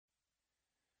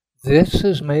This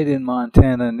is Made in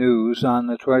Montana News on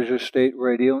the Treasure State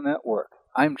Radio Network.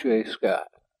 I'm Jay Scott.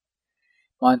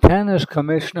 Montana's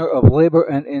Commissioner of Labor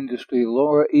and Industry,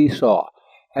 Laura Esau,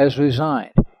 has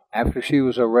resigned after she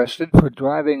was arrested for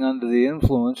driving under the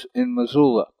influence in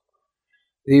Missoula.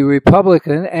 The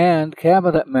Republican and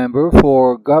cabinet member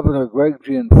for Governor Greg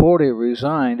Gianforte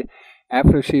resigned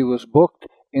after she was booked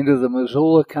into the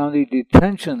Missoula County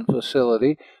Detention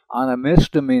Facility on a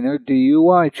misdemeanor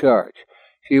DUI charge.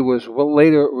 She was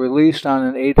later released on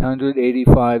an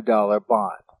 $885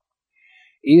 bond.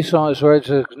 Esau's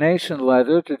resignation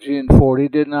letter to Gianforte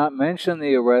did not mention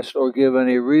the arrest or give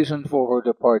any reason for her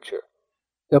departure.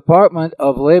 Department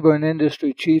of Labor and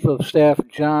Industry Chief of Staff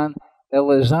John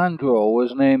Elizondo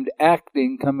was named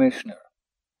acting commissioner.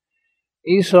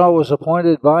 Esau was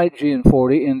appointed by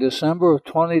Gianforte in December of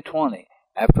 2020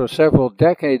 after several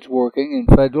decades working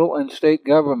in federal and state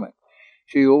government.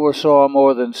 She oversaw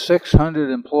more than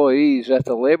 600 employees at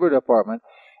the Labor Department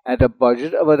and a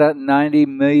budget of about $90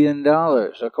 million,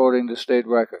 according to state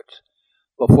records.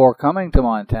 Before coming to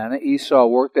Montana, Esau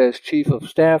worked as Chief of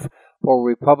Staff for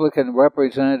Republican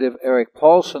Representative Eric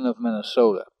Paulson of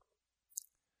Minnesota.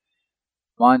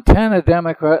 Montana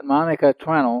Democrat Monica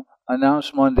Tranel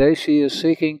announced Monday she is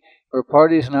seeking her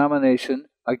party's nomination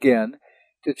again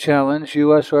to challenge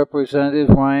U.S. Representative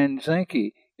Ryan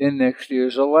Zinke in next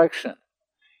year's election,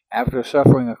 after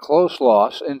suffering a close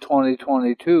loss in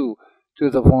 2022 to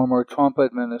the former Trump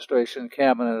administration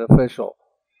cabinet official.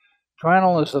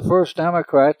 Tranel is the first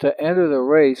Democrat to enter the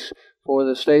race for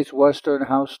the state's Western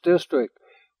House District,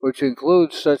 which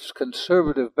includes such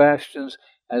conservative bastions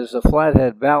as the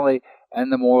Flathead Valley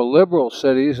and the more liberal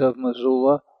cities of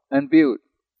Missoula and Butte.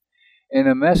 In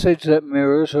a message that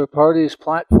mirrors her party's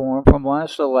platform from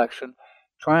last election,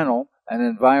 Tranel, an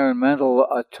environmental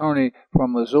attorney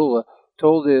from Missoula,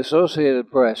 told the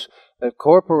Associated Press that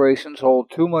corporations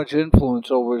hold too much influence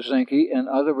over Zinke and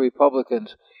other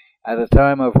Republicans at a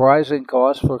time of rising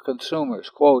costs for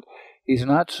consumers. Quote, "He's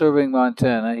not serving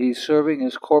Montana, he's serving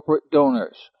his corporate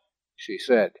donors," she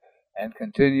said, and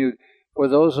continued, "For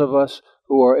those of us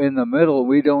who are in the middle,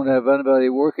 we don't have anybody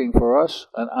working for us,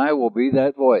 and I will be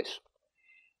that voice."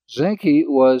 Zinke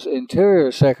was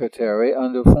Interior Secretary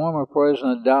under former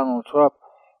President Donald Trump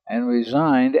and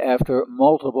resigned after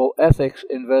multiple ethics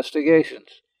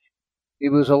investigations. He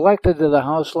was elected to the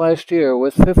House last year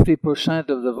with 50%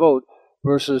 of the vote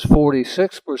versus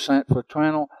 46% for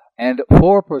Tranel and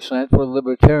 4% for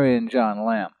Libertarian John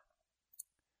Lamb.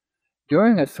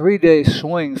 During a 3-day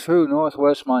swing through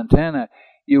northwest Montana,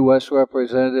 U.S.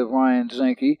 Representative Ryan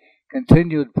Zinke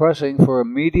continued pressing for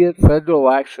immediate federal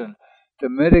action to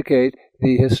mitigate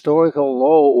the historical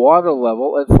low water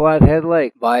level at Flathead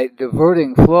Lake by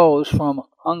diverting flows from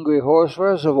Hungry Horse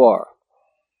Reservoir.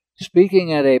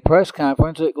 Speaking at a press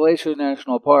conference at Glacier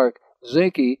National Park,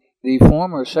 Zinke, the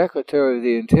former Secretary of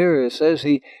the Interior, says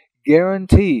he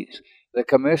guarantees the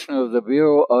Commissioner of the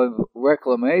Bureau of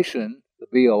Reclamation, the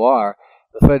BOR,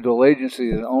 the federal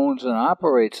agency that owns and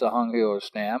operates the Hungry Horse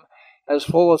Dam, has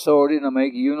full authority to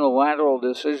make unilateral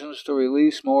decisions to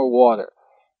release more water.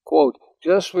 Quote,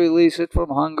 "Just release it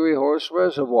from Hungry Horse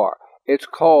Reservoir. It's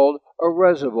called a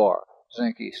reservoir,"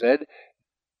 Zinke said.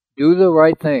 "Do the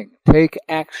right thing. Take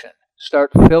action.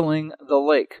 Start filling the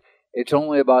lake. It's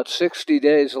only about 60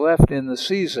 days left in the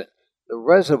season. The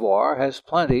reservoir has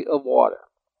plenty of water."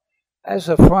 As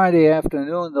of Friday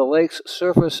afternoon, the lake's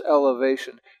surface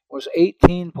elevation was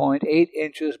 18.8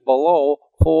 inches below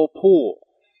full pool.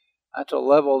 That's a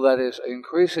level that is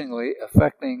increasingly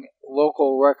affecting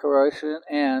local recreation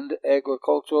and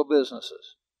agricultural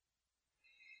businesses.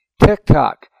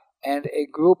 TikTok and a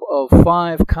group of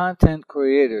 5 content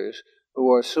creators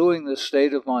who are suing the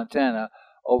state of Montana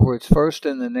over its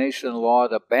first-in-the-nation law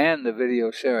to ban the video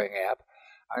sharing app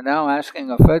are now asking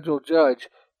a federal judge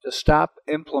to stop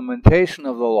implementation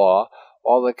of the law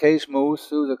while the case moves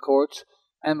through the courts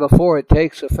and before it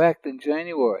takes effect in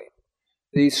January.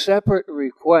 These separate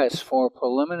requests for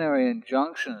preliminary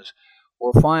injunctions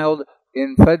were filed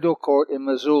in federal court in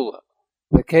Missoula.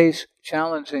 The case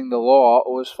challenging the law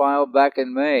was filed back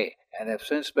in May and have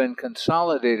since been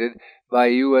consolidated by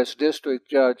U.S. District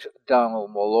Judge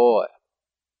Donald Malloy.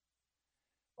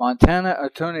 Montana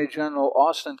Attorney General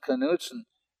Austin Knudsen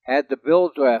had the bill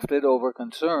drafted over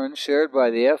concerns shared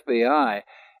by the FBI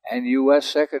and U.S.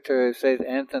 Secretary of State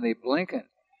Antony Blinken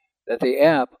that the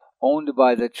app, owned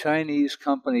by the Chinese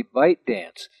company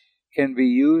ByteDance, can be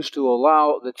used to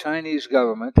allow the Chinese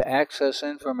government to access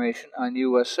information on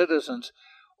U.S. citizens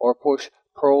or push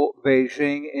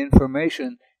pro-Beijing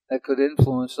information that could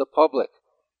influence the public.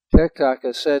 TikTok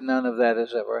has said none of that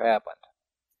has ever happened.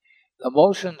 The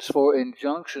motions for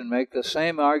injunction make the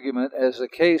same argument as the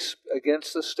case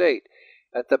against the state,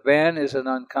 that the ban is an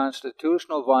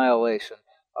unconstitutional violation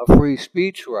of free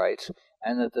speech rights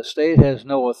and that the state has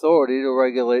no authority to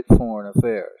regulate foreign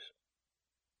affairs.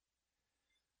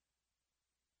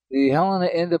 The Helena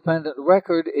Independent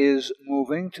Record is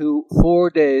moving to 4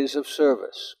 days of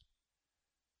service.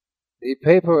 The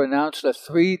paper announced a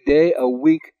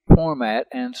 3-day-a-week format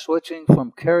and switching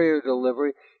from carrier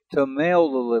delivery to mail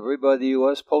delivery by the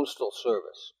U.S. Postal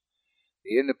Service.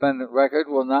 The Independent Record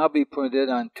will now be printed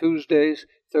on Tuesdays,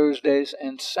 Thursdays,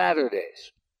 and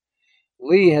Saturdays.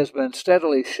 Lee has been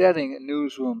steadily shedding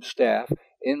newsroom staff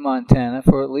in Montana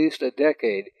for at least a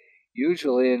decade,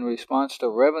 usually in response to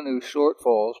revenue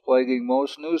shortfalls plaguing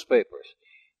most newspapers,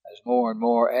 as more and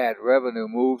more ad revenue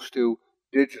moves to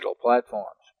digital platforms.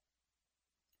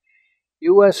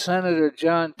 U.S. Senator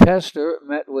Jon Tester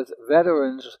met with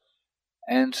veterans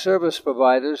and service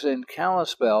providers in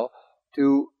Kalispell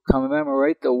to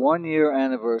commemorate the 1-year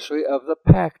anniversary of the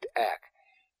PACT Act,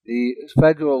 the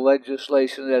federal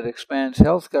legislation that expands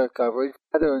health care coverage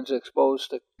for veterans exposed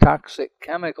to toxic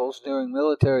chemicals during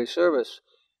military service,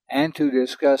 and to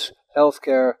discuss health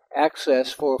care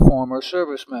access for former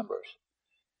service members.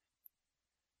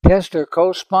 Tester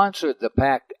co-sponsored the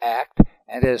PACT Act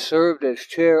and has served as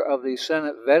chair of the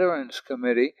Senate Veterans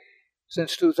Committee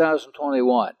since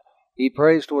 2021. He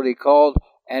praised what he called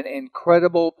an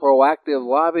incredible proactive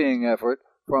lobbying effort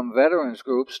from veterans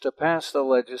groups to pass the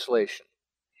legislation.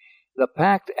 The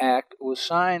PACT Act was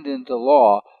signed into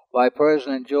law by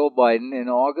President Joe Biden in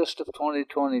August of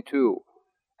 2022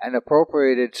 and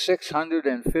appropriated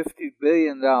 $650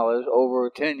 billion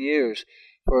over 10 years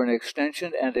for an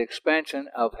extension and expansion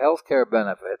of health care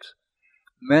benefits,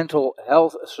 mental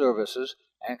health services,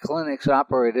 and clinics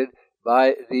operated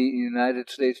by the United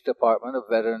States Department of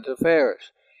Veterans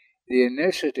Affairs. The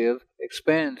initiative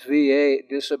expands VA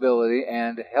disability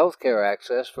and health care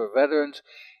access for veterans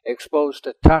exposed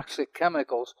to toxic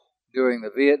chemicals during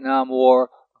the Vietnam War,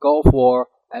 Gulf War,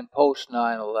 and post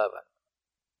 9/11.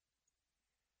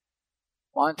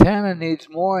 Montana needs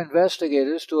more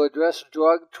investigators to address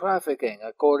drug trafficking,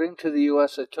 according to the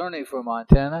U.S. Attorney for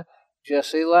Montana,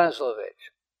 Jesse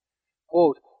Laslovich.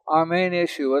 Quote, "Our main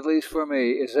issue, at least for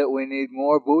me, is that we need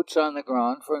more boots on the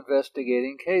ground for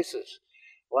investigating cases,"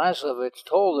 Laslovich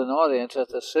told an audience at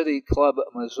the City Club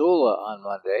Missoula on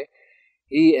Monday.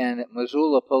 He and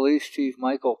Missoula Police Chief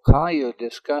Michael Collier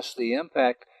discussed the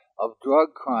impact of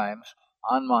drug crimes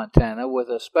on Montana with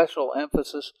a special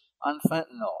emphasis on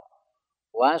fentanyl.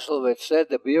 Laslovich said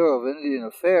the Bureau of Indian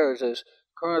Affairs is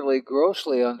currently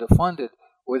grossly underfunded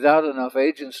without enough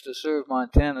agents to serve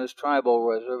Montana's tribal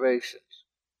reservations.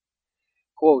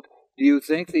 Quote, "Do you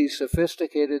think these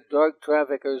sophisticated drug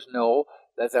traffickers know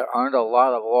that there aren't a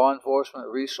lot of law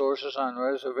enforcement resources on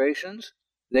reservations?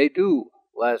 They do,"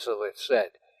 Laslovich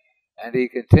said. And he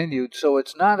continued, "So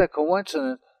it's not a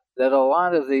coincidence that a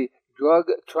lot of the drug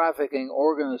trafficking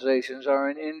organizations are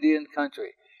in Indian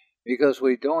country, because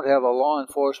we don't have a law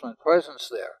enforcement presence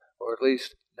there, or at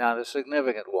least not a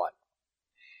significant one.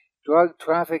 Drug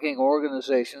trafficking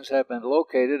organizations have been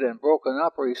located and broken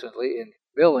up recently in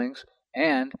Billings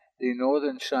and the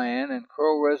Northern Cheyenne and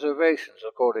Crow reservations,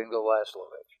 according to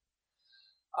Laslovich.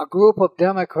 A group of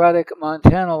Democratic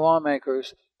Montana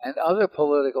lawmakers and other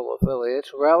political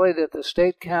affiliates rallied at the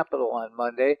state capitol on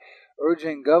Monday,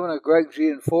 urging Governor Greg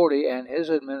Gianforte and his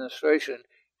administration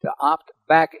to opt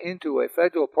back into a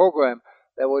federal program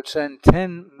that would send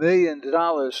 $10 million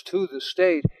to the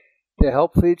state to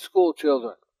help feed school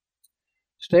children.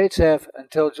 States have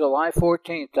until July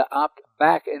 14th to opt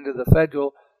back into the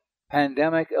federal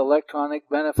Pandemic Electronic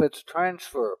Benefits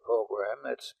Transfer Program,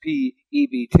 that's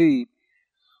PEBT,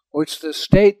 which the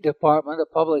State Department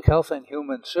of Public Health and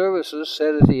Human Services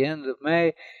said at the end of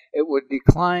May it would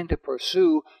decline to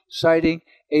pursue, citing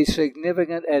a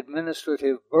significant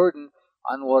administrative burden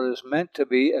on what is meant to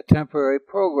be a temporary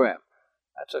program.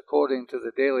 That's according to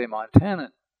the Daily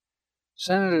Montanan.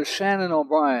 Senator Shannon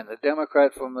O'Brien, the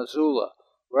Democrat from Missoula,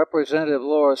 Representative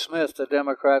Laura Smith, the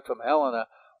Democrat from Helena,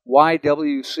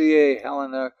 YWCA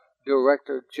Helena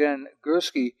Director Jen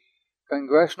Gursky,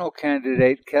 congressional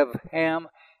candidate Kev Ham,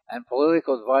 and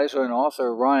political advisor and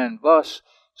author Ryan Buss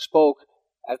spoke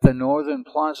at the Northern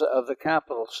Plaza of the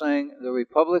Capitol, saying the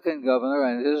Republican governor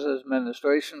and his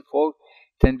administration, quote,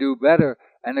 can do better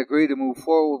and agree to move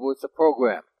forward with the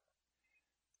program.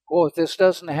 Quote, this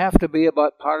doesn't have to be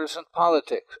about partisan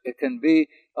politics. It can be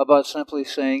about simply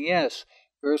saying yes,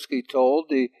 Gursky told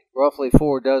the roughly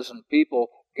 4 dozen people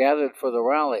gathered for the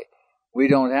rally. We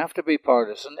don't have to be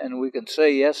partisan, and we can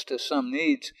say yes to some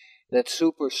needs that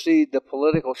supersede the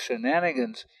political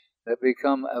shenanigans that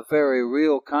become a very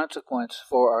real consequence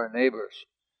for our neighbors.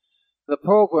 The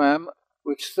program,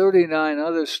 which 39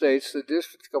 other states, the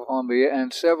District of Columbia,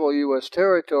 and several U.S.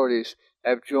 territories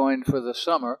have joined for the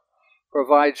summer,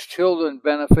 provides children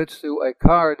benefits through a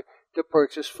card to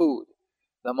purchase food.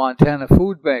 The Montana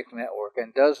Food Bank Network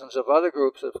and dozens of other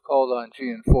groups have called on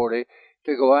GN40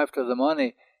 to go after the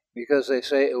money because they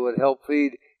say it would help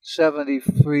feed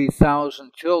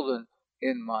 73,000 children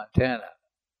in Montana.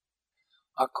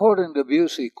 According to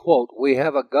Busey, quote, "We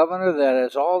have a governor that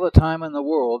has all the time in the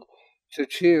world to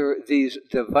cheer these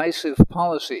divisive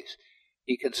policies.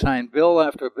 He can sign bill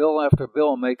after bill after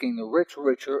bill, making the rich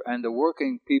richer and the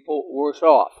working people worse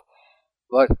off.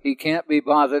 But he can't be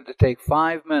bothered to take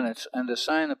 5 minutes and to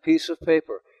sign a piece of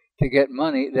paper to get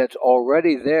money that's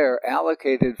already there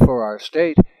allocated for our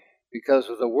state because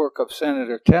of the work of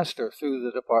Senator Tester through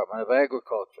the Department of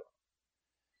Agriculture."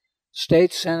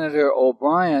 State Senator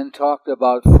O'Brien talked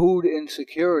about food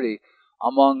insecurity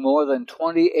among more than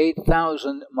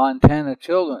 28,000 Montana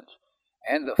children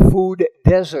and the food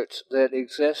deserts that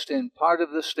exist in part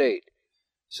of the state,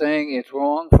 saying it's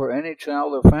wrong for any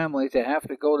child or family to have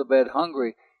to go to bed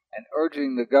hungry and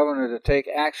urging the governor to take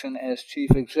action as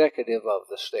chief executive of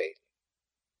the state.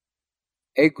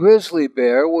 A grizzly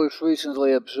bear was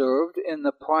recently observed in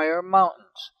the Pryor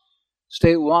Mountains.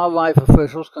 State wildlife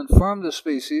officials confirmed the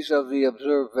species of the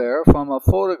observed bear from a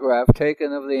photograph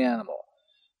taken of the animal.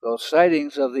 Though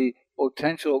sightings of the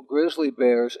potential grizzly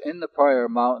bears in the Pryor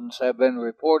Mountains have been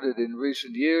reported in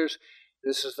recent years,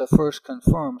 this is the first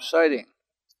confirmed sighting.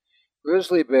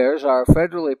 Grizzly bears are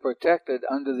federally protected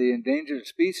under the Endangered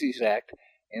Species Act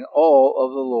in all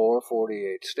of the lower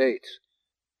 48 states.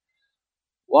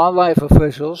 Wildlife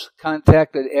officials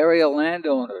contacted area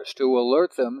landowners to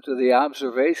alert them to the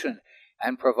observation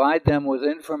and provide them with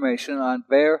information on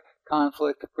bear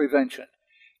conflict prevention.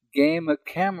 Game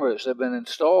cameras have been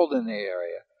installed in the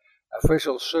area.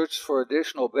 Officials searched for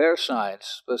additional bear signs,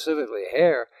 specifically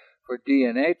hair, for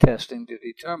DNA testing to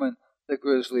determine the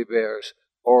grizzly bear's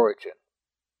origin.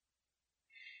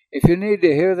 If you need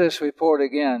to hear this report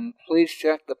again, please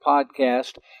check the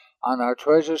podcast on our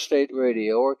Treasure State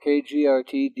Radio or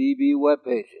KGRT DB web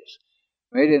pages.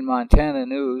 Made in Montana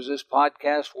News is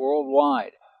podcast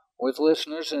worldwide, with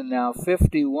listeners in now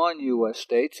 51 U.S.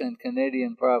 states and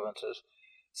Canadian provinces,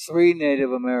 3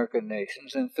 Native American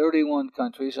nations, and 31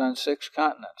 countries on 6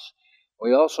 continents.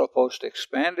 We also post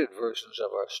expanded versions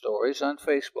of our stories on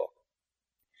Facebook.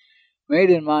 Made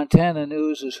in Montana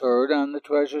News is heard on the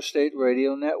Treasure State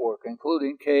Radio Network,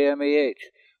 including KMEH,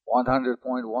 100.1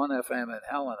 FM in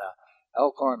Helena,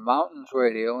 Elkhorn Mountains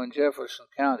Radio in Jefferson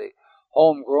County,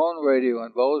 Homegrown Radio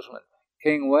in Bozeman,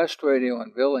 King West Radio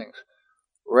in Billings,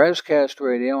 Rescast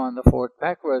Radio on the Fort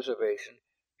Peck Reservation,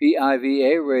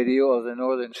 PIVA Radio of the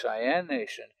Northern Cheyenne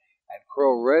Nation, and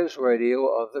Crow Res Radio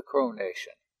of the Crow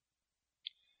Nation.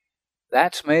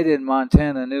 That's Made in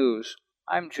Montana News.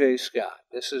 I'm Jay Scott.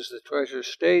 This is the Treasure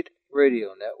State Radio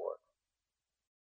Network.